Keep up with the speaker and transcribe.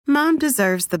Mom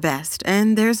deserves the best,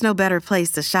 and there's no better place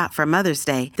to shop for Mother's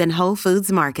Day than Whole Foods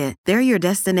Market. They're your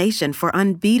destination for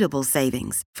unbeatable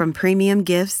savings, from premium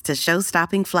gifts to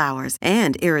show-stopping flowers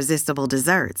and irresistible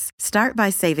desserts. Start by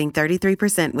saving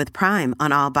 33% with Prime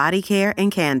on all body care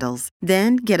and candles.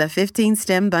 Then get a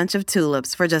 15-stem bunch of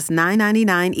tulips for just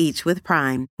 $9.99 each with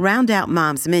Prime. Round out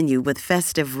Mom's menu with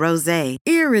festive rosé,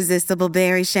 irresistible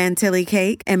berry chantilly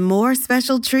cake, and more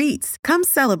special treats. Come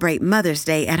celebrate Mother's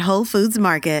Day at Whole Foods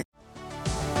Market.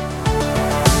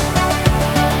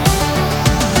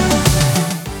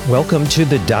 Welcome to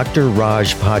the Dr.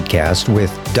 Raj podcast with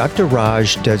Dr.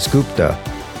 Raj Dasgupta,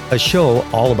 a show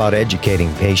all about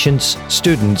educating patients,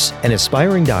 students, and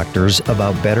aspiring doctors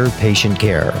about better patient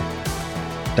care.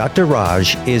 Dr.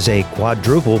 Raj is a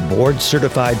quadruple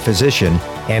board-certified physician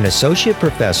and associate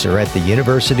professor at the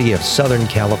University of Southern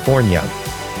California.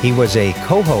 He was a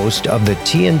co-host of the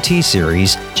TNT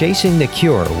series Chasing the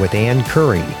Cure with Ann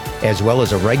Curry, as well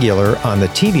as a regular on the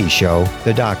TV show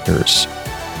The Doctors.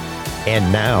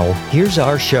 And now, here's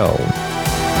our show.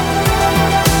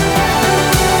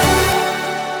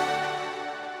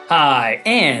 Hi,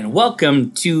 and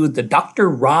welcome to the Dr.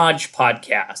 Raj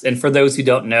podcast. And for those who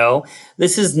don't know,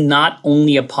 this is not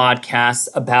only a podcast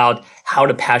about how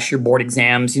to pass your board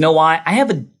exams. You know why? I have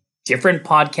a different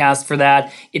podcast for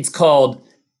that. It's called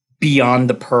Beyond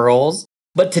the Pearls.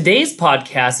 But today's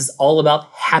podcast is all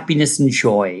about happiness and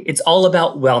joy. It's all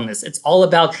about wellness. It's all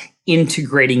about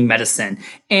integrating medicine.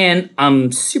 And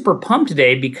I'm super pumped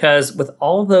today because with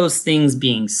all those things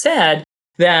being said,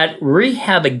 that we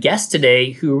have a guest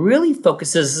today who really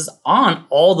focuses on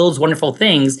all those wonderful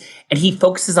things. And he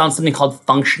focuses on something called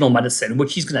functional medicine,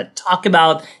 which he's going to talk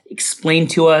about, explain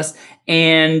to us.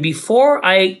 And before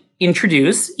I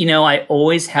introduce, I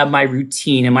always have my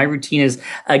routine, and my routine is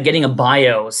getting a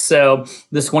bio. So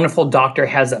this wonderful doctor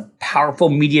has a powerful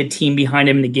media team behind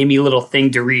him, and they gave me a little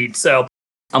thing to read. So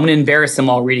I'm going to embarrass him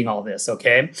while reading all this,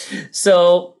 okay?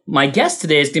 So my guest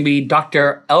today is going to be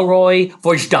Dr. Elroy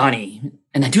Vojdani.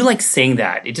 And I do like saying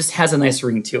that. It just has a nice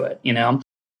ring to it,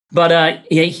 But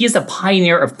he is a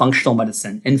pioneer of functional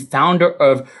medicine and founder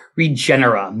of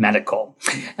Regenera Medical.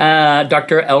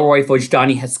 Dr. Elroy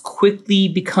Vojdani has quickly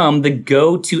become the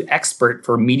go-to expert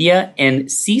for media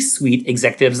and C-suite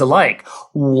executives alike.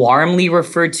 Warmly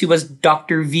referred to as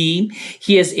Dr. V,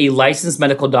 he is a licensed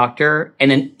medical doctor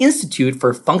and an Institute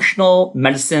for Functional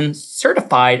Medicine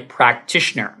certified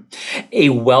practitioner. A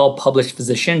well-published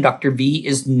physician, Dr. V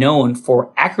is known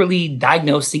for accurately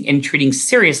diagnosing and treating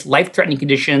serious life-threatening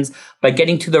conditions by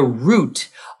getting to the root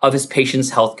of his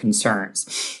patients' health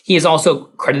concerns. He is also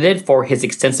credited for his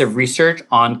extensive research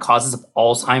on causes of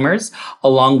Alzheimer's,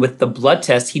 along with the blood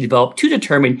tests he developed to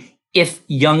determine if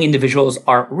young individuals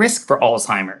are at risk for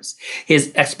Alzheimer's.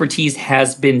 His expertise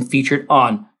has been featured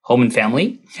on Home and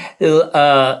Family,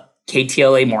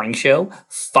 KTLA Morning Show,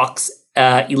 Fox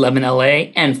 11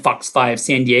 LA, and Fox 5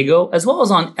 San Diego, as well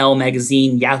as on Elle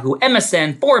Magazine, Yahoo,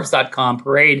 MSN, Forbes.com,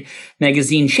 Parade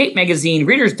Magazine, Shape Magazine,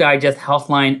 Reader's Digest,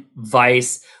 Healthline,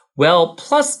 Vice, Well,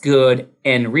 Plus Good,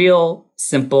 and Real,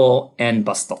 Simple, and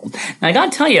Bustle. Now, I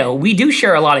gotta tell you, we do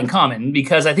share a lot in common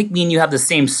because I think me and you have the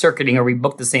same circuiting, or we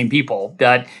book the same people.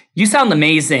 But you sound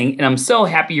amazing, and I'm so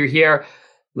happy you're here.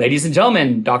 Ladies and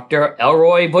gentlemen, Dr.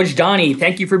 Elroy Vojdani,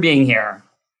 thank you for being here.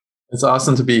 It's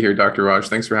awesome to be here, Dr. Raj.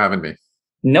 Thanks for having me.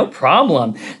 No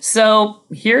problem. So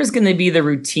here's going to be the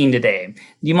routine today. Do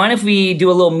you mind if we do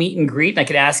a little meet and greet? And I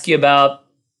could ask you about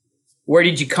where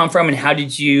did you come from and how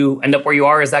did you end up where you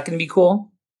are? Is that going to be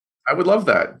cool? I would love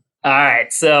that. All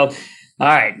right. So,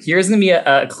 here's going to be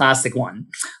a classic one.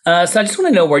 So I just want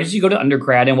to know, where did you go to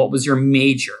undergrad and what was your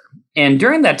major? And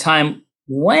during that time,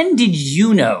 when did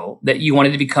you know that you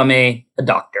wanted to become a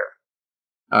doctor?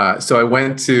 So I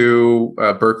went to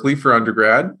Berkeley for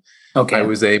undergrad. Okay. I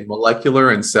was a molecular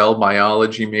and cell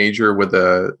biology major with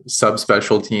a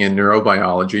subspecialty in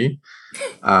neurobiology.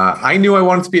 I knew I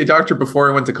wanted to be a doctor before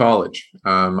I went to college.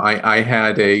 I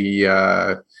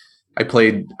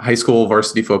played high school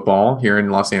varsity football here in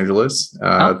Los Angeles,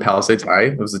 Palisades High.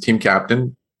 I was the team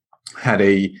captain. Had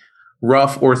a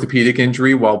rough orthopedic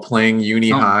injury while playing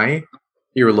high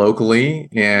here locally,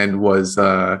 and was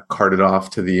carted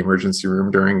off to the emergency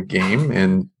room during a game,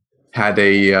 and had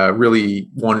a really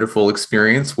wonderful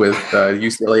experience with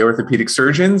UCLA orthopedic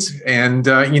surgeons. And,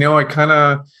 I kind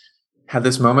of had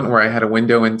this moment where I had a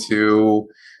window into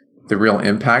the real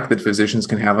impact that physicians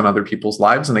can have on other people's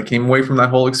lives. And I came away from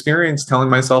that whole experience telling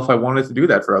myself I wanted to do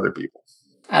that for other people.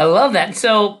 I love that.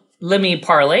 So let me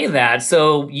parlay that.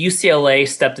 So UCLA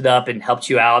stepped it up and helped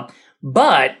you out.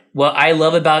 But what I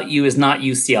love about you is not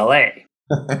UCLA.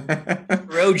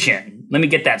 Trojan. Let me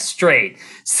get that straight.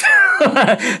 So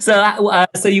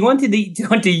you went to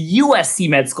USC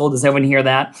med school. Does everyone hear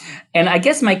that? And I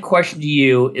guess my question to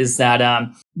you is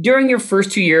that during your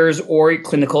first 2 years or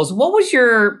clinicals, what was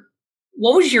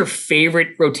your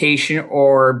favorite rotation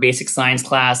or basic science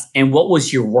class, and what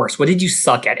was your worst? What did you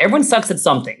suck at? Everyone sucks at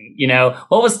something.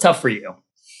 What was tough for you?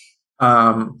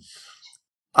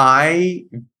 I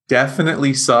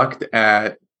definitely sucked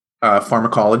at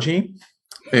pharmacology.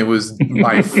 It was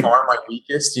by far my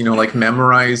weakest, like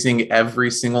memorizing every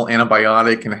single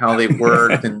antibiotic and how they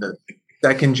worked and the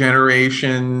second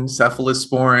generation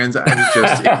cephalosporins.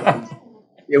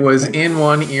 It was in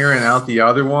one ear and out the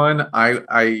other one.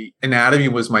 Anatomy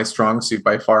was my strong suit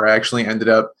by far. I actually ended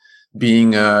up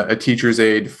being a teacher's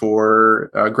aide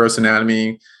for gross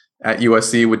anatomy at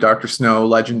USC with Dr. Snow,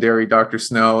 legendary Dr.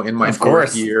 Snow, in my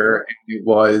fourth year. It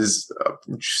was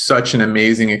such an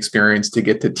amazing experience to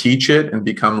get to teach it and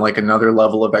become like another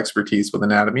level of expertise with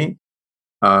anatomy.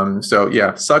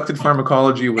 Sucked at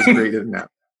pharmacology, was great at anatomy.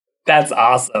 That's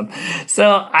awesome.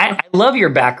 So I love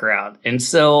your background. And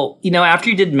so,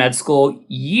 after you did med school,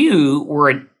 you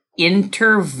were an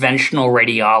interventional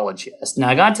radiologist. Now,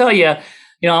 I got to tell you,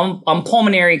 I'm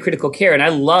pulmonary critical care, and I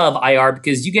love IR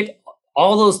because you get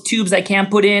all those tubes I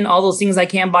can't put in, all those things I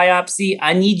can't biopsy.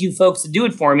 I need you folks to do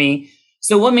it for me.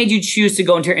 So what made you choose to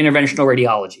go into interventional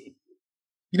radiology?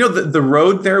 The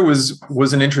road there was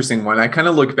an interesting one. I kind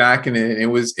of look back and it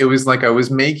was like I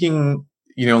was making,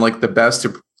 like the best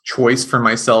choice for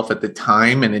myself at the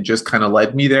time. And it just kind of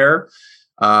led me there.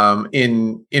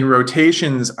 In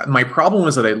rotations, my problem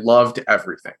was that I loved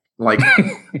everything. Like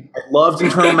I loved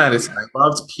internal medicine. I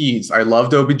loved peds. I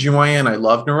loved OBGYN. I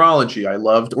loved neurology. I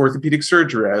loved orthopedic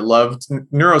surgery. I loved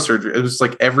neurosurgery. It was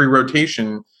like every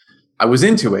rotation I was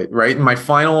into it. Right. And my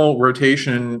final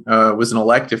rotation was an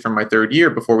elective from my third year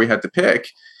before we had to pick.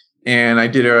 And I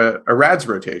did a RADS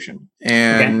rotation.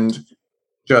 And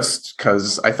just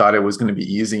because I thought it was going to be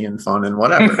easy and fun and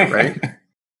whatever. Right.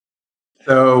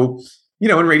 So, in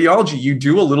radiology, you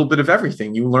do a little bit of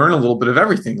everything. You learn a little bit of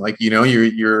everything. Like,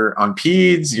 you're on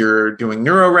peds, you're doing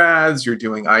neurorads, you're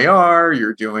doing IR,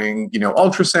 you're doing,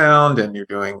 ultrasound, and you're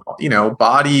doing,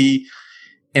 body.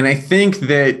 And I think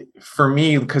that for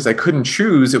me, because I couldn't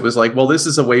choose, it was like, well, this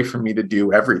is a way for me to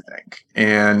do everything.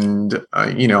 And,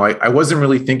 I wasn't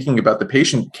really thinking about the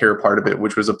patient care part of it,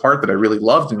 which was a part that I really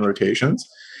loved in rotations.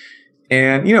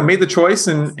 And, made the choice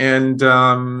and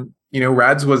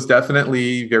RADS was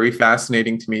definitely very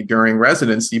fascinating to me during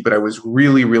residency, but I was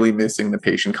really, really missing the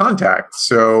patient contact.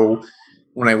 So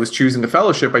when I was choosing a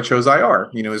fellowship, I chose IR.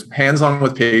 It was hands-on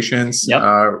with patients,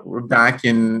 back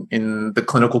in the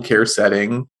clinical care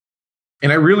setting.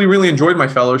 And I really, really enjoyed my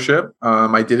fellowship.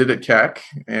 I did it at Keck,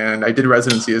 and I did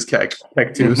residency as Keck too.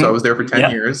 Mm-hmm. So I was there for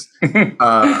 10 years.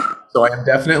 So I am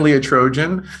definitely a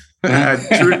Trojan,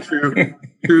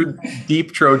 true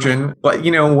deep Trojan. But,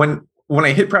 when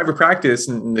I hit private practice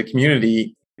in the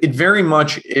community, it very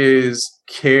much is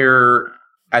care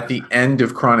at the end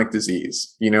of chronic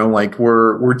disease. Like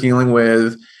we're dealing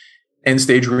with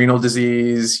end-stage renal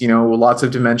disease, lots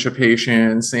of dementia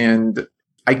patients. And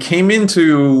I came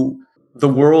into the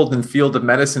world and field of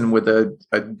medicine with a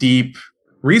deep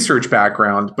research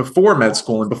background before med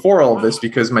school and before all of this,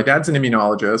 because my dad's an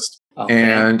immunologist.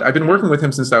 And I've been working with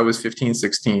him since I was 15,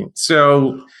 16.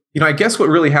 So, I guess what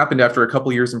really happened after a couple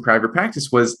of years in private practice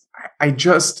was I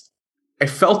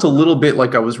felt a little bit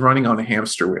like I was running on a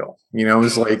hamster wheel. It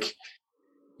was like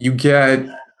you get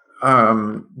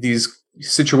these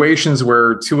situations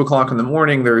where 2:00 in the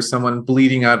morning, there's someone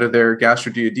bleeding out of their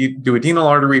gastroduodenal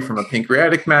artery from a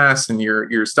pancreatic mass, and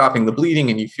you're stopping the bleeding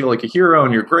and you feel like a hero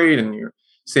and you're great and you're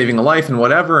saving a life and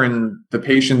whatever. And the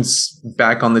patient's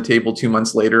back on the table 2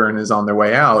 months later and is on their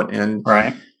way out. And,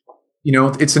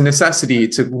 it's a necessity.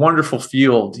 It's a wonderful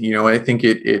field. I think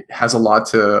it has a lot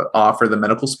to offer the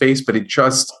medical space, but it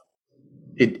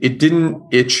didn't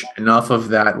itch enough of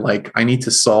that. Like, I need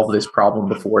to solve this problem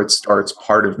before it starts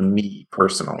part of me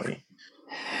personally.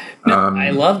 No, I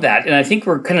love that. And I think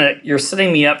you're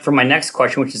setting me up for my next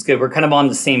question, which is good. We're kind of on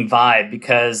the same vibe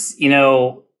because,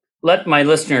 let my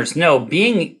listeners know,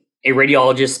 being a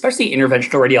radiologist, especially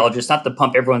interventional radiologist, not to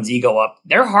pump everyone's ego up,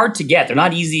 they're hard to get. They're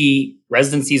not easy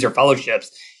residencies or fellowships.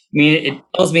 I mean, it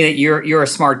tells me that you're a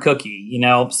smart cookie,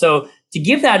 So to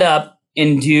give that up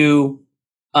and do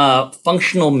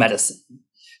functional medicine.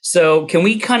 So can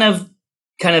we kind of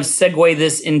segue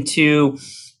this into,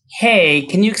 hey,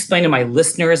 can you explain to my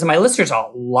listeners? And my listeners are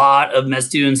a lot of med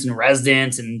students and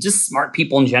residents and just smart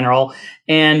people in general.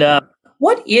 And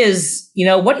what is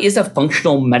a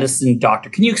functional medicine doctor?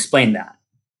 Can you explain that?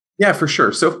 Yeah, for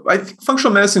sure. So I think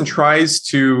functional medicine tries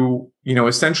to,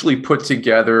 essentially put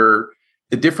together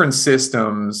the different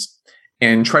systems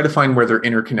and try to find where they're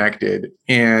interconnected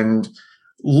and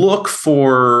look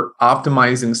for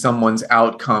optimizing someone's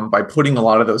outcome by putting a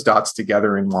lot of those dots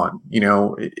together in one.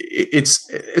 It's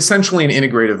essentially an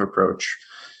integrative approach.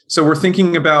 So we're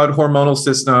thinking about hormonal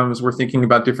systems, we're thinking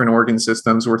about different organ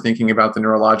systems, we're thinking about the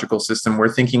neurological system,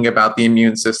 we're thinking about the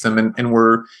immune system, and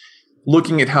we're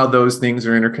looking at how those things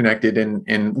are interconnected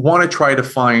and want to try to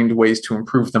find ways to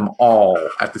improve them all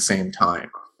at the same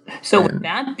time. So with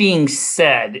that being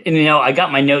said, and I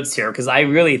got my notes here because I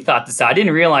really thought this out. I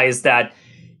didn't realize that,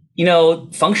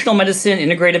 functional medicine,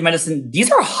 integrative medicine, these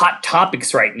are hot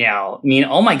topics right now. I mean,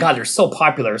 oh my God, they're so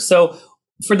popular. So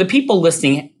for the people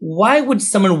listening, why would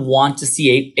someone want to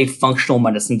see a functional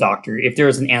medicine doctor if there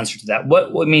is an answer to that?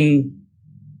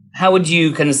 How would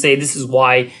you kind of say this is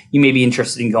why you may be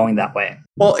interested in going that way?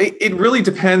 Well, it really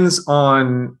depends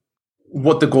on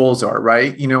what the goals are,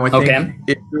 right? I think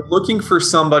if you're looking for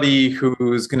somebody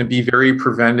who's going to be very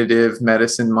preventative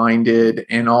medicine minded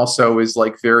and also is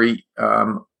like very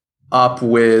up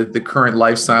with the current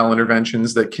lifestyle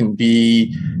interventions that can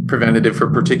be preventative for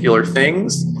particular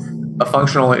things, a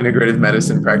functional integrative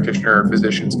medicine practitioner or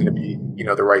physician is going to be,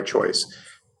 the right choice.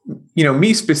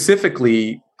 Me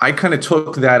specifically, I kind of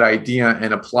took that idea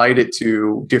and applied it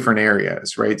to different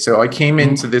areas, right? So I came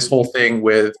into this whole thing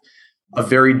with a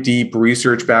very deep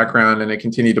research background, and I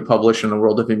continue to publish in the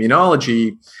world of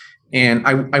immunology. And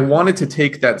I wanted to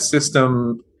take that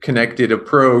system connected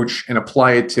approach and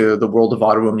apply it to the world of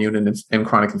autoimmune and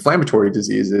chronic inflammatory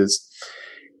diseases.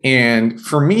 And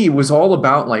for me, it was all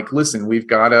about listen, we've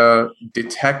got to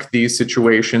detect these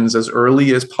situations as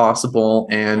early as possible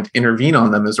and intervene on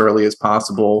them as early as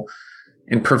possible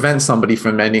and prevent somebody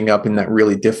from ending up in that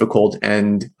really difficult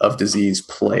end of disease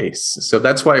place. So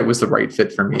that's why it was the right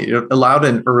fit for me. It allowed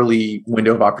an early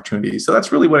window of opportunity. So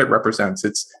that's really what it represents.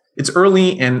 It's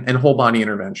early and whole body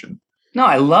intervention. No,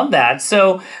 I love that.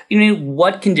 So,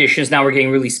 what conditions, now we're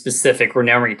getting really specific, we're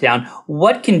narrowing it down.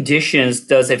 What conditions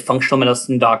does a functional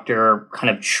medicine doctor kind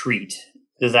of treat?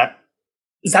 Is that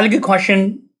a good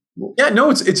question? Yeah, no,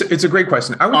 it's a great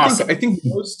question. I think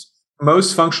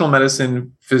most functional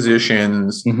medicine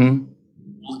physicians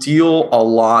will deal a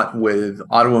lot with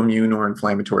autoimmune or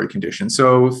inflammatory conditions.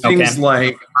 So things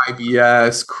like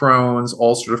IBS, Crohn's,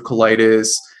 ulcerative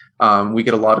colitis. We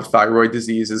get a lot of thyroid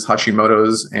diseases,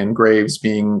 Hashimoto's and Graves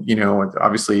being,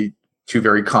 obviously two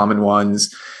very common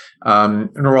ones.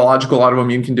 Neurological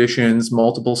autoimmune conditions,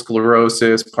 multiple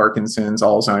sclerosis, Parkinson's,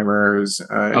 Alzheimer's.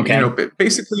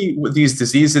 Basically with these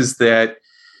diseases that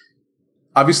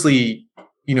obviously,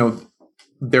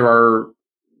 there are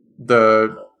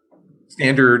the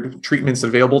standard treatments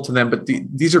available to them, but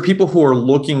these are people who are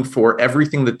looking for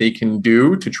everything that they can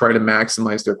do to try to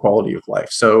maximize their quality of life.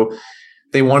 So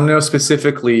they want to know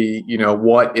specifically,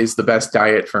 what is the best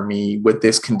diet for me with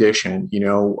this condition?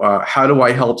 How do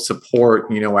I help support,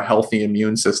 a healthy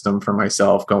immune system for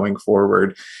myself going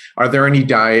forward? Are there any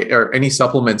diet or any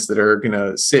supplements that are going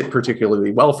to sit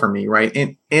particularly well for me,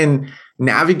 right? And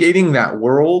navigating that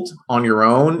world on your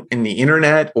own in the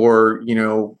internet or,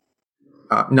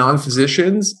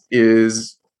 non-physicians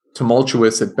is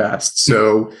tumultuous at best.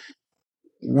 So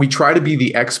we try to be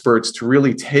the experts to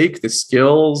really take the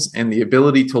skills and the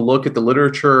ability to look at the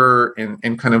literature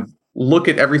and kind of look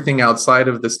at everything outside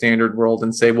of the standard world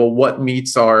and say, well, what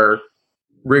meets our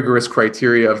rigorous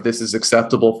criteria of this is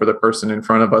acceptable for the person in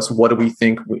front of us? What do we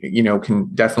think, can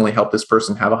definitely help this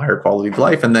person have a higher quality of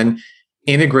life? And then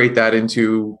integrate that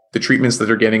into the treatments that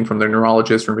they're getting from their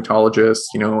neurologists, rheumatologists,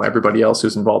 everybody else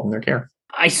who's involved in their care.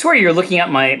 I swear you're looking at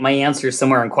my answers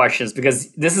somewhere in questions because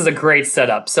this is a great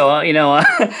setup. So, I don't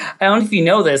know if you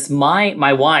know this,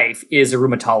 my wife is a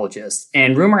rheumatologist,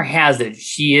 and rumor has it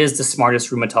she is the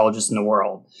smartest rheumatologist in the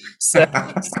world. So,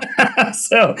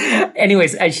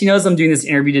 anyways, she knows I'm doing this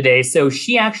interview today. So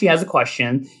she actually has a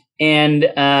question, and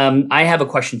I have a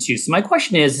question too. So my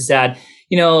question is that,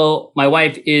 my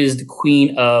wife is the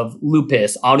queen of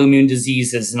lupus, autoimmune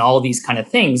diseases, and all of these kind of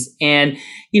things. And,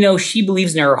 she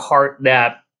believes in her heart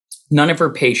that none of her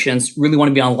patients really want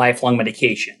to be on lifelong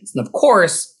medications. And of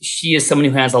course, she is someone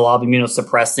who has a lot of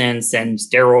immunosuppressants and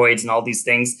steroids and all these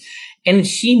things. And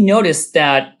she noticed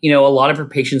that, a lot of her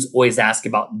patients always ask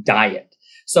about diet.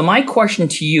 So my question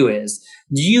to you is,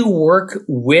 do you work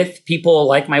with people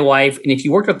like my wife? And if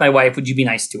you worked with my wife, would you be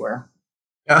nice to her?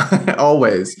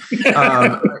 Always.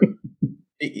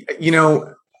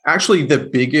 Actually, the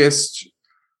biggest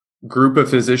group of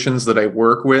physicians that I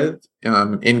work with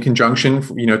in conjunction,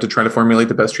 to try to formulate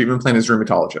the best treatment plan is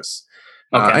rheumatologists.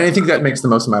 Okay. And I think that makes the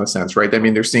most amount of sense, right? I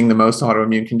mean, they're seeing the most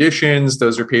autoimmune conditions.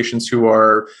 Those are patients who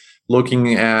are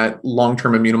looking at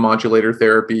long-term immunomodulator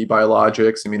therapy,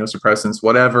 biologics, immunosuppressants,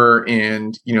 whatever.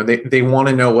 And, they want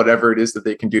to know whatever it is that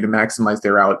they can do to maximize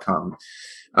their outcome.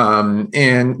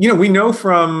 And we know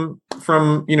from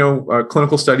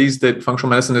clinical studies that functional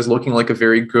medicine is looking like a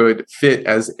very good fit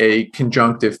as a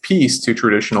conjunctive piece to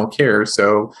traditional care.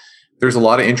 So there's a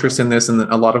lot of interest in this, and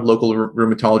a lot of local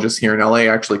rheumatologists here in LA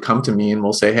actually come to me and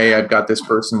will say, "Hey, I've got this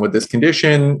person with this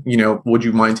condition. Would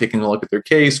you mind taking a look at their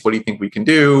case? What do you think we can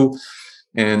do?"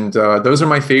 And those are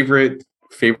my favorite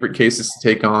cases to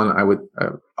take on. I would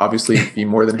obviously be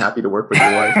more than happy to work with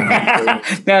your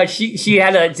wife. No, she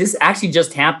had this actually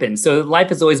just happened. So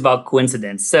life is always about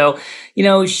coincidence. So,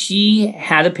 she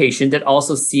had a patient that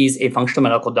also sees a functional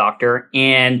medical doctor.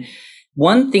 And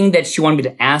one thing that she wanted me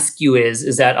to ask you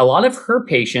is that a lot of her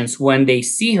patients, when they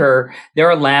see her, there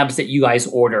are labs that you guys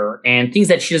order and things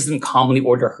that she doesn't commonly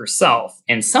order herself.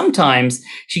 And sometimes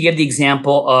she gave the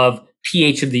example of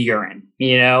pH of the urine,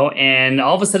 and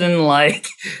all of a sudden,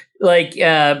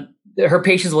 her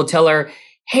patients will tell her,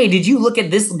 "Hey, did you look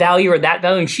at this value or that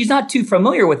value?" And she's not too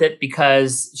familiar with it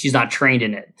because she's not trained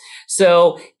in it.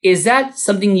 So is that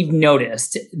something you've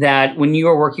noticed, that when you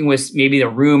are working with maybe the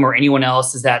room or anyone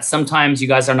else, is that sometimes you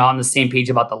guys are not on the same page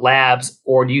about the labs?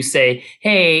 Or do you say,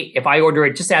 "Hey, if I order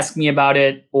it, just ask me about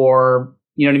it"? Or,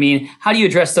 you know what I mean? How do you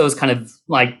address those kind of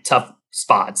tough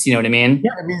spots? You know what I mean?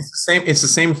 Yeah, I mean, it's the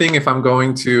same thing if I'm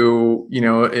going to,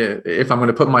 if I'm going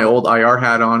to put my old IR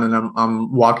hat on and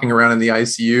I'm walking around in the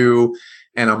ICU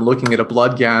and I'm looking at a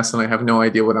blood gas and I have no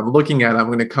idea what I'm looking at, I'm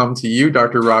going to come to you,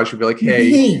 Dr. Raj, and be like,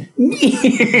 "Hey,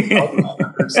 I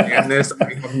understand this.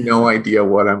 I have no idea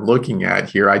what I'm looking at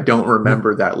here. I don't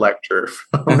remember that lecture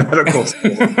from medical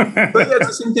school." But yeah, it's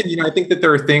the same thing. I think that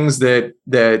there are things that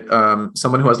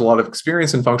someone who has a lot of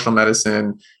experience in functional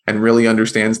medicine and really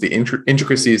understands the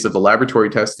intricacies of the laboratory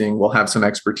testing will have some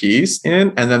expertise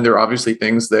in. And then there are obviously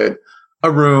things that a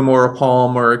rheum or a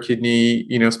palm or a kidney,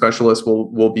 specialist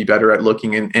will be better at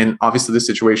looking. And obviously the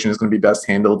situation is going to be best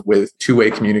handled with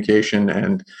two-way communication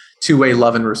and two-way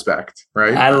love and respect,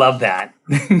 right? I love that.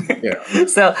 Yeah.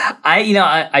 So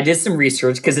I did some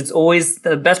research because it's always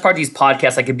the best part of these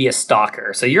podcasts. I could be a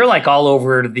stalker. So you're all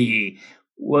over if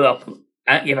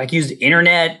I used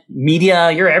internet, media,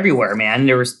 you're everywhere, man.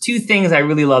 There was two things I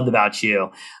really loved about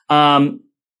you.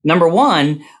 Number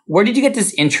one, where did you get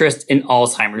this interest in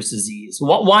Alzheimer's disease?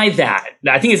 Why that?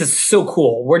 I think it's just so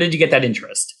cool. Where did you get that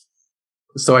interest?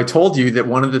 So I told you that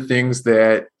one of the things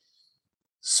that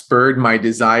spurred my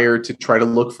desire to try to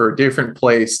look for a different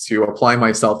place to apply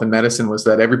myself in medicine was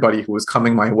that everybody who was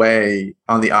coming my way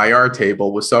on the IR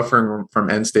table was suffering from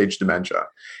end-stage dementia.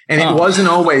 And it wasn't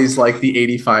always like the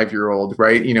 85-year-old,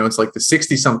 right? It's like the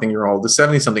 60-something-year-old, the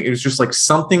 70-something. It was just like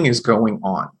something is going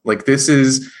on. Like this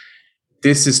is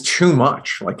too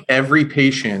much. Like every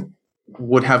patient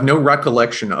would have no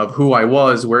recollection of who I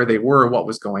was, where they were, what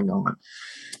was going on.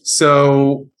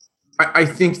 So I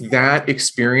think that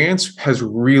experience has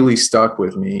really stuck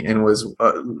with me and was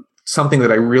something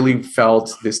that I really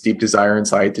felt this deep desire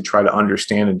inside to try to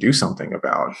understand and do something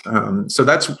about. So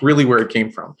that's really where it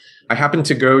came from. I happened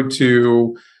to go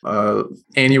to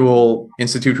annual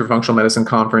Institute for Functional Medicine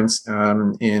conference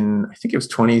in, I think it was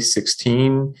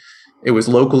 2016. It was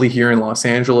locally here in Los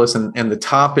Angeles, and the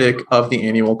topic of the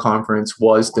annual conference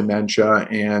was dementia.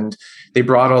 And they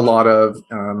brought a lot of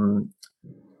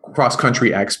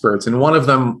cross-country experts. And one of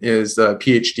them is a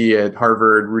PhD at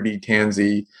Harvard, Rudy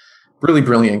Tanzi, really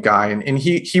brilliant guy. And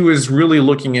he was really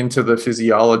looking into the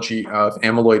physiology of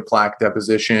amyloid plaque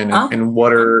deposition and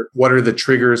what are the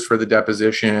triggers for the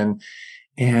deposition.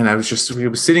 And we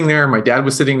was sitting there, my dad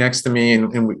was sitting next to me,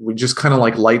 and we just kind of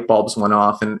like light bulbs went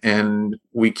off, and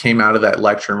we came out of that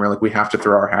lecture and we're like, we have to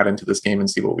throw our hat into this game and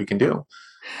see what we can do.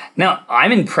 Now,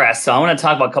 I'm impressed. So I want to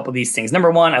talk about a couple of these things. Number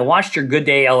one, I watched your Good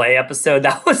Day LA episode.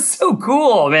 That was so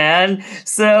cool, man.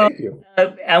 So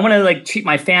I want to treat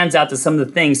my fans out to some of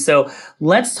the things. So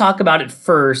let's talk about it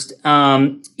first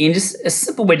in just a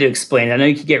simple way to explain it. I know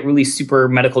you could get really super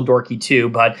medical dorky too,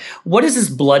 but what is this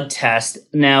blood test?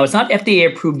 Now, it's not FDA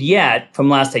approved yet from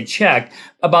last I checked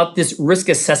about this risk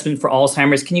assessment for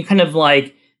Alzheimer's. Can you kind of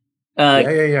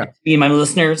be my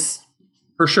listeners?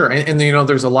 For sure. And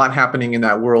there's a lot happening in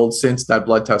that world since that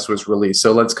blood test was released.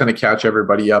 So let's kind of catch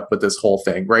everybody up with this whole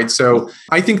thing, right? So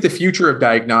I think the future of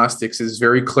diagnostics is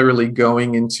very clearly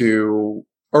going into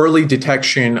early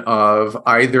detection of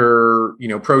either,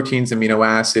 proteins, amino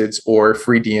acids, or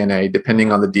free DNA,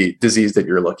 depending on the disease that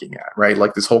you're looking at, right?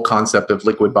 Like this whole concept of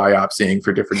liquid biopsying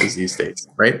for different disease states,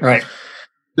 right? Right.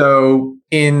 So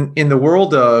in the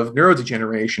world of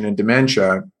neurodegeneration and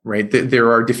dementia, right,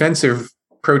 there are defensive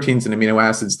proteins and amino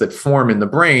acids that form in the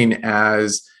brain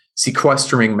as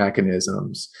sequestering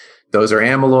mechanisms. Those are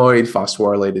amyloid,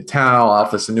 phosphorylated tau,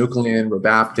 alpha-synuclein,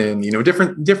 ribaptin,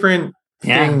 different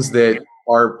things that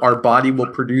our body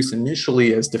will produce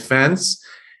initially as defense.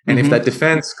 And if that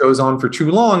defense goes on for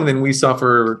too long, then we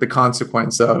suffer the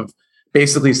consequence of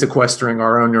basically sequestering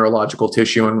our own neurological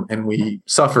tissue, and we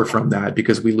suffer from that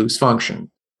because we lose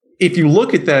function. If you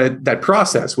look at that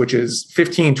process, which is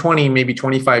 15, 20, maybe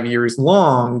 25 years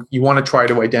long, you want to try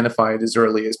to identify it as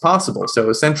early as possible. So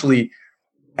essentially,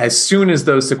 as soon as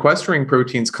those sequestering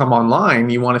proteins come online,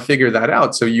 you want to figure that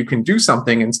out so you can do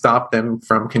something and stop them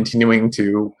from continuing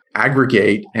to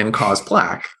aggregate and cause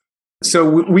plaque. So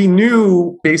we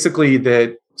knew basically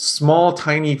that small,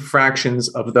 tiny fractions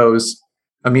of those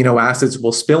amino acids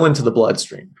will spill into the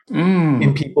bloodstream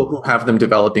in people who have them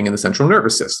developing in the central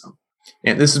nervous system.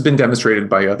 And this has been demonstrated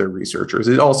by other researchers.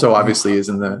 It also obviously is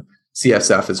in the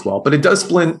CSF as well, but it does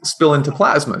spill into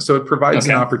plasma. So it provides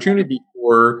an opportunity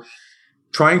for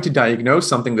trying to diagnose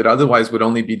something that otherwise would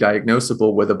only be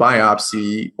diagnosable with a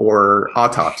biopsy or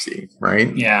autopsy,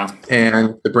 right? Yeah.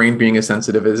 And the brain being as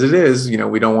sensitive as it is,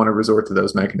 we don't want to resort to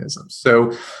those mechanisms.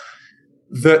 So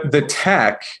the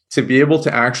tech to be able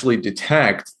to actually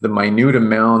detect the minute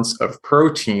amounts of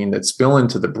protein that spill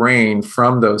into the brain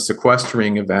from those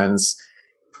sequestering events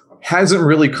hasn't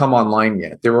really come online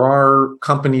yet. There are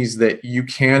companies that you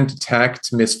can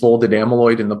detect misfolded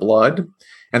amyloid in the blood.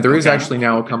 And there is actually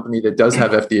now a company that does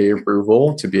have FDA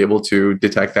approval to be able to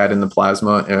detect that in the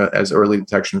plasma as early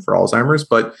detection for Alzheimer's.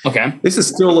 But this is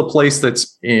still a place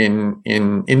that's in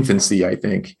infancy, I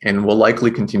think, and will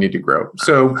likely continue to grow.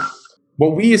 So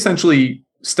what we essentially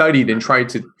studied and tried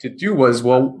to do was,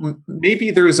 well, maybe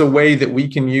there's a way that we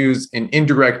can use an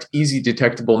indirect, easy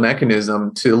detectable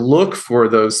mechanism to look for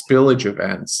those spillage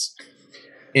events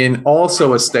in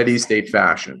also a steady state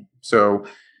fashion. So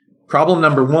problem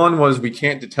number one was we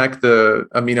can't detect the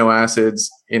amino acids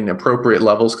in appropriate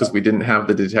levels because we didn't have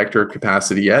the detector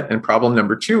capacity yet. And problem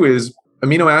number two is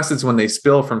amino acids, when they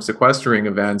spill from sequestering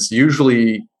events,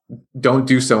 usually don't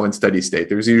do so in steady state.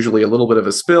 There's usually a little bit of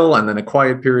a spill and then a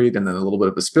quiet period and then a little bit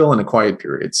of a spill and a quiet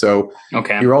period. So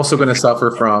you're also going to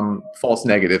suffer from false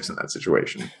negatives in that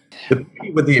situation. The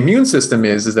beauty with the immune system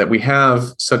is that we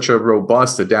have such a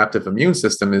robust adaptive immune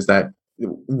system is that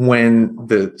when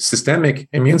the systemic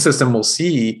immune system will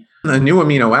see a new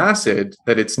amino acid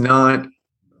that it's not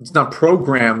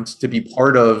programmed to be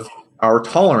part of our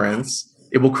tolerance,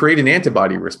 it will create an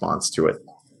antibody response to it.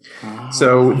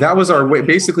 So that was our way.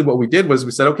 Basically, what we did was we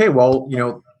said, okay, well,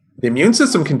 the immune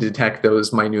system can detect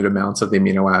those minute amounts of the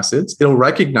amino acids. It'll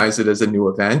recognize it as a new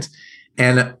event.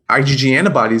 And IgG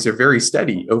antibodies are very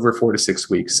steady over 4 to 6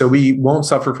 weeks. So we won't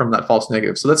suffer from that false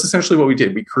negative. So that's essentially what we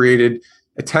did. We created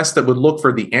a test that would look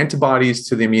for the antibodies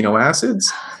to the amino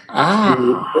acids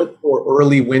to look for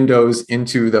early windows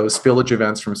into those spillage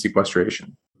events from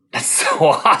sequestration. That's so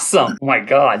awesome. Oh my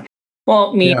God.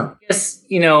 Well, I guess,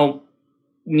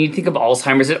 when you think of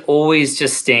Alzheimer's, it always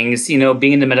just stings,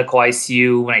 being in the medical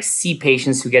ICU, when I see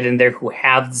patients who get in there who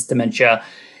have this dementia,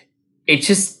 it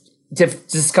just, to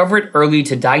discover it early,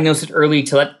 to diagnose it early,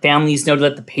 to let families know, to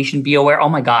let the patient be aware. Oh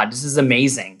my God, this is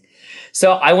amazing.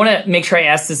 So I want to make sure I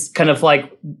ask this kind of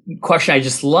like question I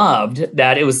just loved,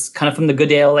 that it was kind of from the Good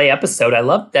Day LA episode. I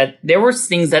love that there were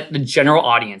things that the general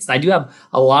audience, and I do have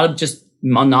a lot of just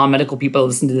non-medical people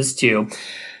listen to this too.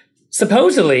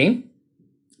 Supposedly,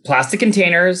 plastic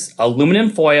containers, aluminum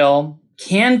foil,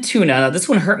 canned tuna. Now, this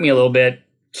one hurt me a little bit.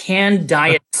 Canned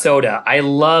diet soda. I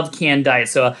love canned diet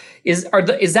soda. Is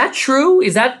that true?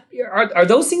 Are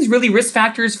those things really risk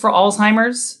factors for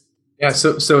Alzheimer's? Yeah.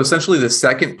 So essentially, the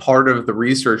second part of the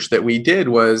research that we did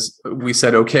was we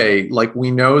said, okay, like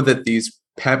we know that these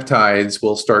peptides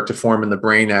will start to form in the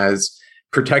brain as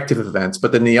protective events,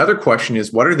 but then the other question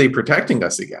is, what are they protecting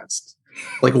us against?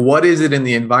 Like, what is it in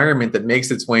the environment that makes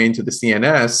its way into the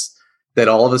CNS that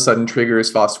all of a sudden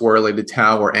triggers phosphorylated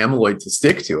tau or amyloid to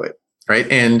stick to it, right?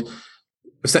 And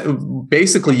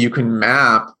basically, you can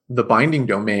map the binding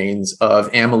domains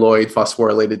of amyloid,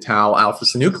 phosphorylated tau,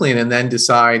 alpha-synuclein, and then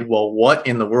decide, well, what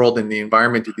in the world in the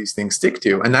environment do these things stick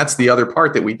to? And that's the other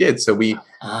part that we did. So we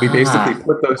basically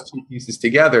put those two pieces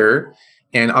together.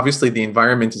 And obviously, the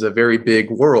environment is a very big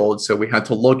world. So we had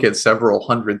to look at several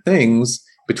hundred things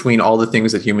between all the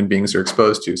things that human beings are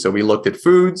exposed to. So we looked at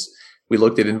foods, we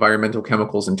looked at environmental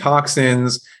chemicals and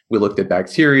toxins, we looked at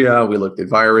bacteria, we looked at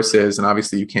viruses, and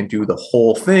obviously you can't do the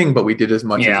whole thing, but we did as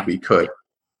much as we could.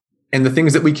 And the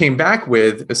things that we came back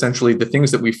with, essentially the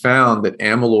things that we found that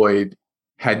amyloid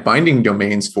had binding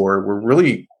domains for were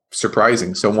really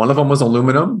surprising. So one of them was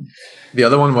aluminum. The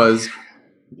other one was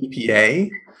BPA,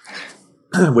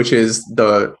 which is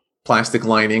the plastic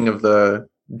lining of the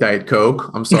Diet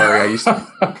Coke. I'm sorry, I used to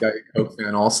be a Diet Coke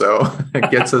fan also. It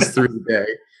gets us through the day.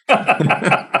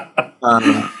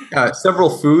 Several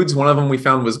foods. One of them we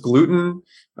found was gluten.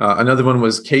 Another one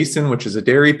was casein, which is a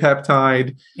dairy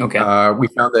peptide. Okay. We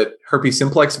found that herpes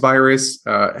simplex virus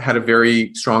had a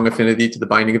very strong affinity to the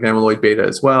binding of amyloid beta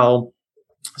as well.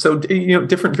 So,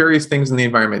 different various things in the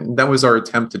environment. And that was our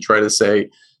attempt to try to say,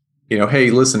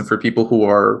 hey, listen, for people who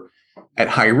are at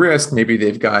high risk, maybe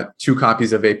they've got 2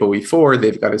 copies of ApoE4,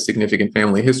 they've got a significant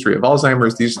family history of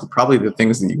Alzheimer's. These are probably the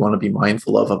things that you want to be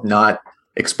mindful of not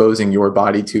exposing your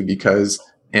body to, because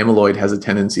amyloid has a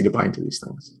tendency to bind to these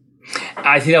things.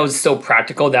 I think that was so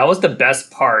practical. That was the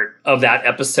best part of that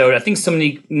episode. I think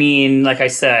like I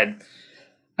said,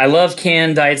 I love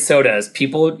canned diet sodas.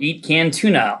 People eat canned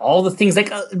tuna, all the things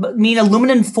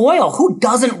aluminum foil. Who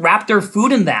doesn't wrap their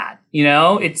food in that?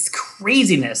 It's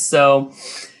craziness. So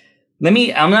we're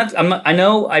going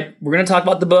to talk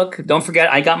about the book. Don't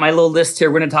forget, I got my little list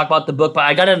here. We're going to talk about the book, but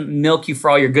I got to milk you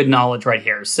for all your good knowledge right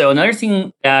here. So another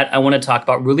thing that I want to talk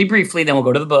about really briefly, then we'll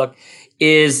go to the book,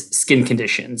 is skin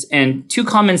conditions. And 2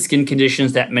 common skin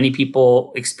conditions that many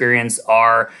people experience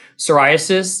are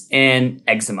psoriasis and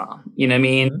eczema. You know what I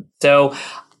mean? So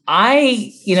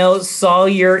I, saw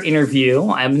your interview.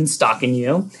 I've been stalking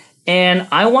you. And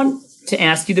I want to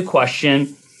ask you the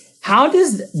question, how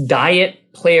does diet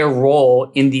play a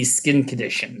role in these skin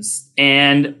conditions?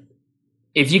 And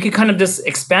if you could kind of just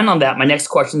expand on that, my next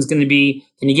question is going to be,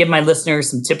 can you give my listeners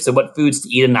some tips of what foods to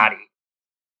eat and not eat?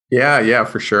 Yeah,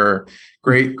 for sure.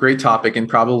 Great topic, and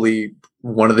probably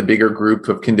one of the bigger group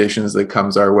of conditions that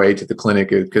comes our way to the clinic,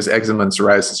 because eczema and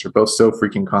psoriasis are both so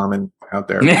freaking common out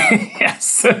there.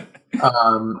 Yes.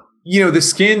 The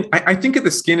skin, I think of the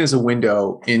skin as a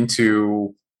window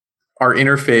into our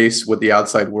interface with the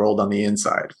outside world on the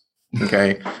inside.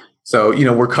 Okay. So,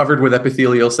 we're covered with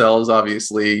epithelial cells,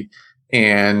 obviously,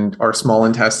 and our small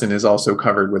intestine is also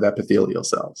covered with epithelial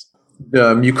cells.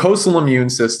 The mucosal immune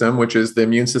system, which is the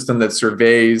immune system that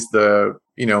surveys the,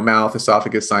 mouth,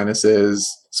 esophagus, sinuses,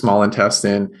 small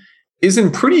intestine, is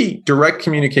in pretty direct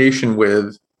communication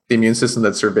with the immune system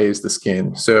that surveys the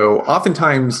skin. So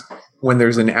oftentimes when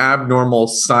there's an abnormal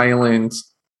silent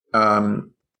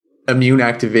immune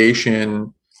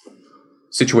activation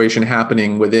situation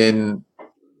happening within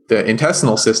the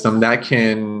intestinal system, that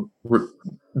can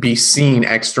be seen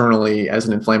externally as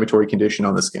an inflammatory condition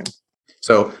on the skin.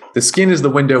 So the skin is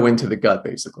the window into the gut,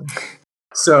 basically.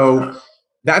 So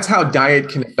that's how diet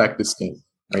can affect the skin,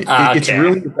 right? Okay. It's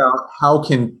really about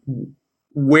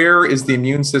where is the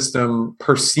immune system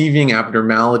perceiving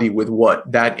abnormality with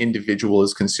what that individual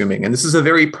is consuming. And this is a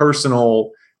very personal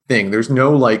thing. There's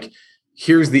no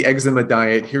here's the eczema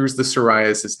diet, here's the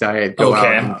psoriasis diet, go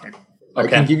out. And I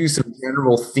can give you some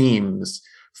general themes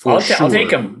for sure. I'll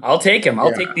take them. I'll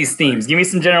take these themes. Give me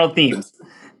some general themes.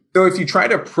 So if you try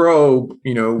to probe,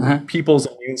 people's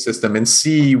immune system and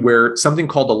see where something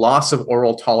called a loss of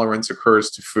oral tolerance occurs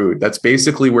to food, that's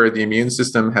basically where the immune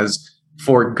system has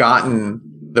forgotten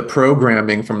the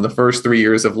programming from the first 3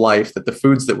 years of life that the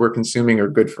foods that we're consuming are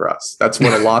good for us. That's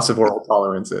what a loss of oral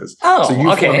tolerance is. So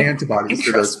you form antibodies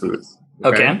to those foods.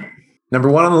 Okay. Number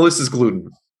 1 on the list is gluten.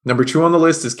 Number 2 on the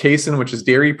list is casein, which is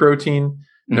dairy protein.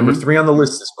 Number 3 on the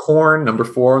list is corn. Number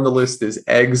 4 on the list is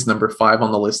eggs. Number 5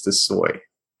 on the list is soy.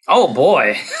 Oh,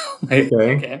 boy.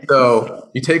 Okay.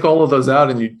 So you take all of those out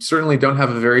and you certainly don't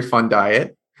have a very fun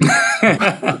diet.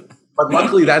 But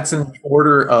luckily, that's in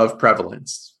order of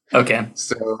prevalence. Okay.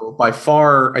 So by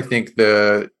far, I think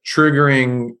the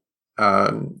triggering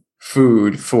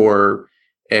food for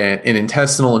an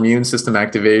intestinal immune system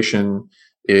activation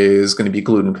is going to be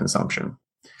gluten consumption.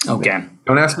 Okay.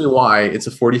 Don't ask me why. It's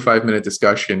a 45-minute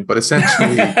discussion, but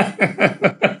essentially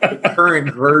the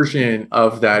current version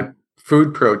of that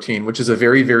food protein, which is a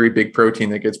very, very big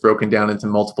protein that gets broken down into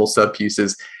multiple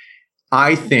subpieces,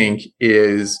 I think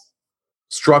is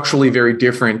structurally very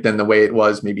different than the way it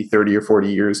was maybe 30 or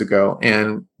 40 years ago.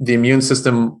 And the immune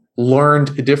system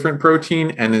learned a different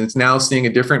protein and it's now seeing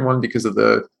a different one because of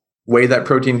the way that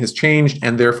protein has changed.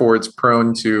 And therefore it's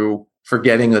prone to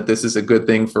forgetting that this is a good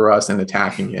thing for us and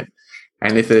attacking it.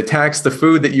 And if it attacks the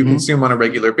food that you consume on a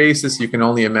regular basis, you can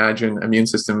only imagine immune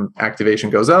system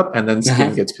activation goes up and then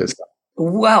skin gets pissed off.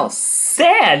 Well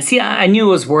said. See, I knew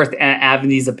it was worth having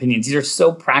these opinions. These are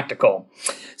so practical.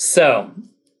 So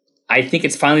I think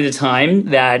it's finally the time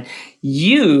that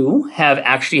you have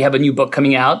a new book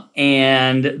coming out.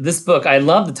 And this book, I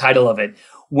love the title of it.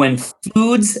 when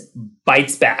foods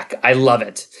bites back. I love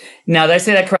it. Now, did I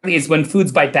say that correctly? It's when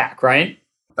foods bite back, right?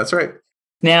 That's right.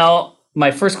 Now,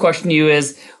 my first question to you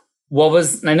is,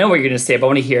 and I know what you're going to say, but I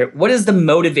want to hear it. What is the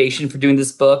motivation for doing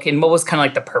this book, and what was kind of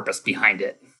like the purpose behind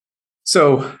it?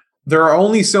 So there are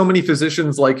only so many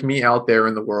physicians like me out there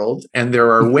in the world, and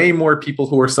there are way more people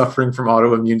who are suffering from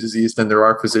autoimmune disease than there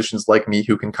are physicians like me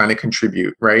who can kind of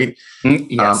contribute, right?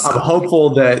 Yes. I'm hopeful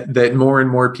that more and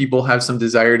more people have some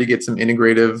desire to get some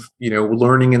integrative,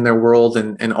 learning in their world,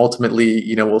 and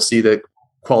ultimately, we'll see that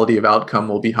quality of outcome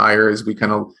will be higher as we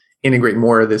kind of integrate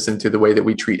more of this into the way that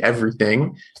we treat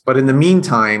everything. But in the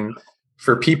meantime,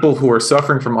 for people who are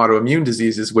suffering from autoimmune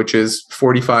diseases, which is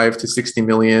 45 to 60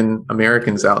 million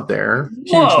Americans out there,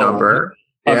 huge number.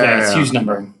 Okay, it's a huge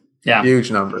number. Yeah.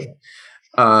 Huge number.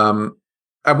 I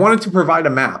wanted to provide a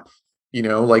map,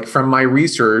 like from my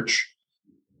research,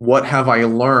 what have I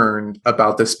learned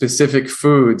about the specific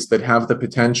foods that have the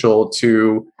potential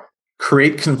to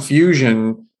create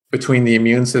confusion between the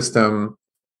immune system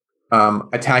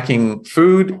attacking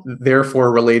food,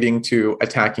 therefore relating to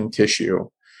attacking tissue.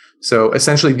 So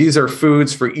essentially, these are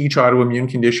foods for each autoimmune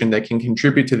condition that can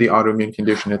contribute to the autoimmune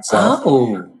condition itself.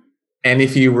 Oh. And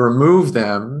if you remove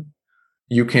them,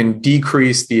 you can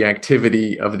decrease the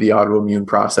activity of the autoimmune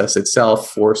process itself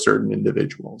for certain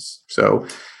individuals. So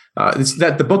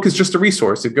the book is just a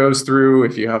resource. It goes through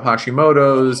if you have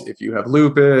Hashimoto's, if you have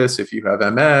lupus, if you have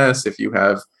MS, if you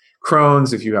have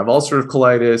Crohn's, if you have ulcerative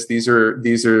colitis, these are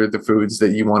the foods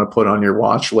that you want to put on your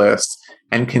watch list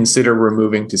and consider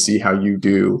removing to see how you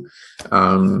do,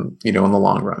 in the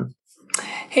long run.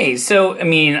 Hey, so,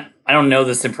 I don't know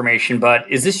this information, but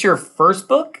is this your first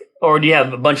book, or do you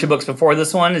have a bunch of books before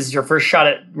this one? Is this your first shot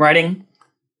at writing?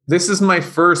 This is my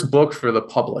first book for the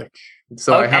public.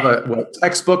 So okay. I have a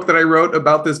textbook that I wrote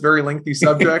about this very lengthy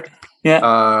subject.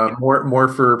 Yeah. More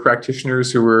for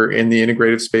practitioners who are in the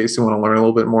integrative space who want to learn a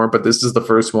little bit more. But this is the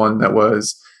first one that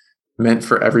was meant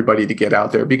for everybody to get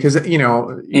out there because,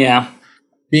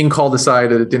 being called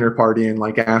aside at a dinner party and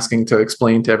like asking to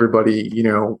explain to everybody,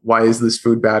 why is this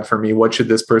food bad for me? What should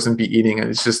this person be eating? And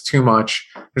it's just too much.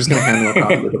 I'm just going to hand them a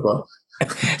copy of the book.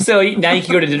 So now you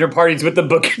can go to dinner parties with the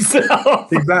book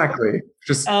itself. Exactly.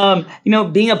 Just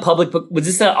being a public book, was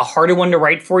this a harder one to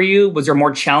write for you? Was there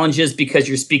more challenges because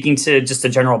you're speaking to just the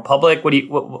general public? How do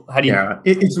you? Yeah,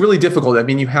 it's really difficult.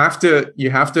 You have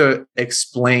to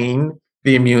explain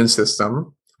the immune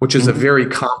system, which is a very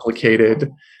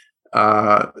complicated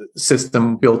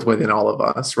system built within all of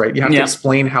us, right? You have to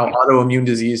explain how autoimmune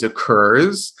disease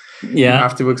occurs. You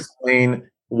have to explain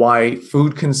why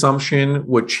food consumption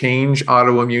would change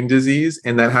autoimmune disease.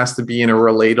 And that has to be in a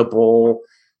relatable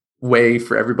way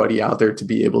for everybody out there to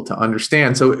be able to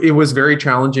understand. So it was very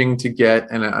challenging to get,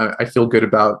 and I feel good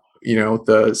about,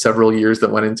 the several years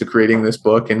that went into creating this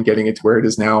book and getting it to where it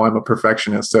is now. I'm a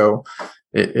perfectionist. So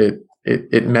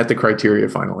it met the criteria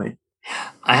finally.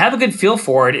 I have a good feel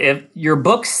for it. If your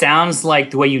book sounds like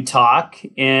the way you talk,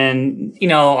 and,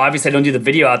 obviously I don't do the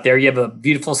video out there. You have a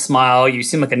beautiful smile. You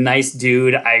seem like a nice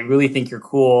dude. I really think you're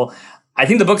cool. I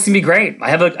think the book's going to be great.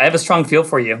 I have a strong feel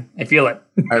for you. I feel it.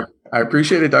 I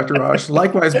appreciate it, Dr. Raj.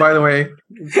 Likewise, by the way,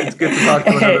 it's good to talk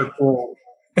to another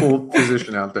cool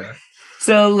physician out there.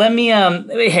 So let me,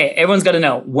 hey, everyone's got to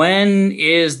know, when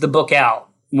is the book out?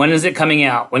 When is it coming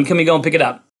out? When can we go and pick it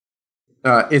up?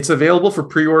 It's available for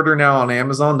pre-order now on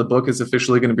Amazon. The book is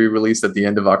officially going to be released at the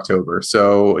end of October,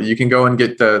 so you can go and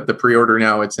get the pre-order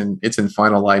now. It's in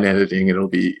final line editing. It'll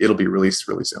be released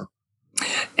really soon.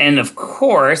 And of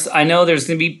course, I know there's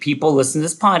going to be people listening to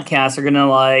this podcast are going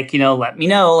to let me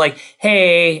know,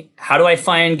 hey, how do I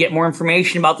get more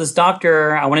information about this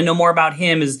doctor? I want to know more about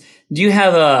him. Do you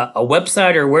have a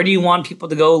website, or where do you want people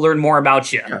to go learn more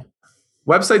about you? Yeah.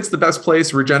 Website's the best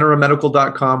place,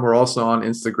 regeneramedical.com. We're also on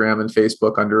Instagram and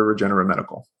Facebook under Regenera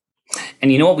Medical.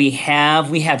 And you know what we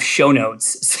have? We have show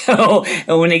notes. So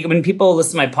when people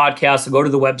listen to my podcast, go to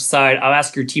the website. I'll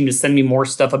ask your team to send me more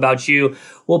stuff about you.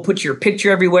 We'll put your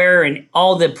picture everywhere and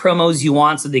all the promos you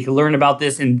want so they can learn about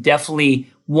this and definitely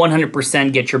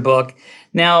 100% get your book.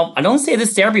 Now, I don't say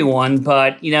this to everyone,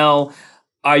 but,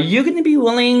 are you going to be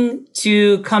willing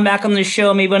to come back on the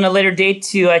show maybe on a later date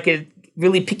I could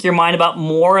really pick your mind about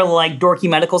more dorky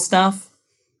medical stuff?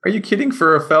 Are you kidding?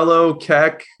 For a fellow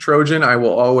Keck Trojan, I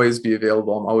will always be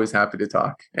available. I'm always happy to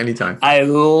talk anytime. I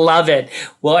love it.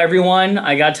 Well, everyone,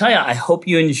 I got to tell you, I hope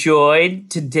you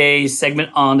enjoyed today's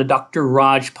segment on the Dr.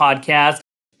 Raj podcast.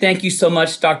 Thank you so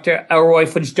much, Dr. Elroy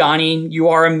Vojdani. You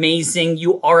are amazing.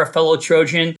 You are a fellow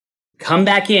Trojan. Come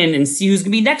back in and see who's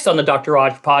going to be next on the Dr.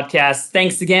 Raj podcast.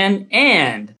 Thanks again,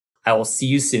 and I will see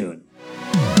you soon.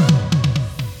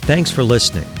 Thanks for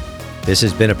listening. This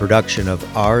has been a production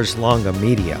of Ars Longa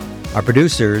Media. Our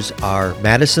producers are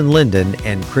Madison Linden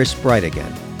and Chris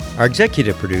Brightigan. Our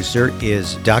executive producer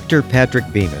is Dr.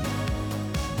 Patrick Beeman.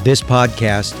 This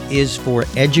podcast is for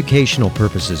educational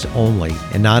purposes only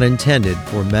and not intended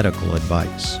for medical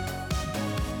advice.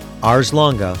 Ars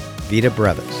Longa, Vita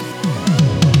Brevis.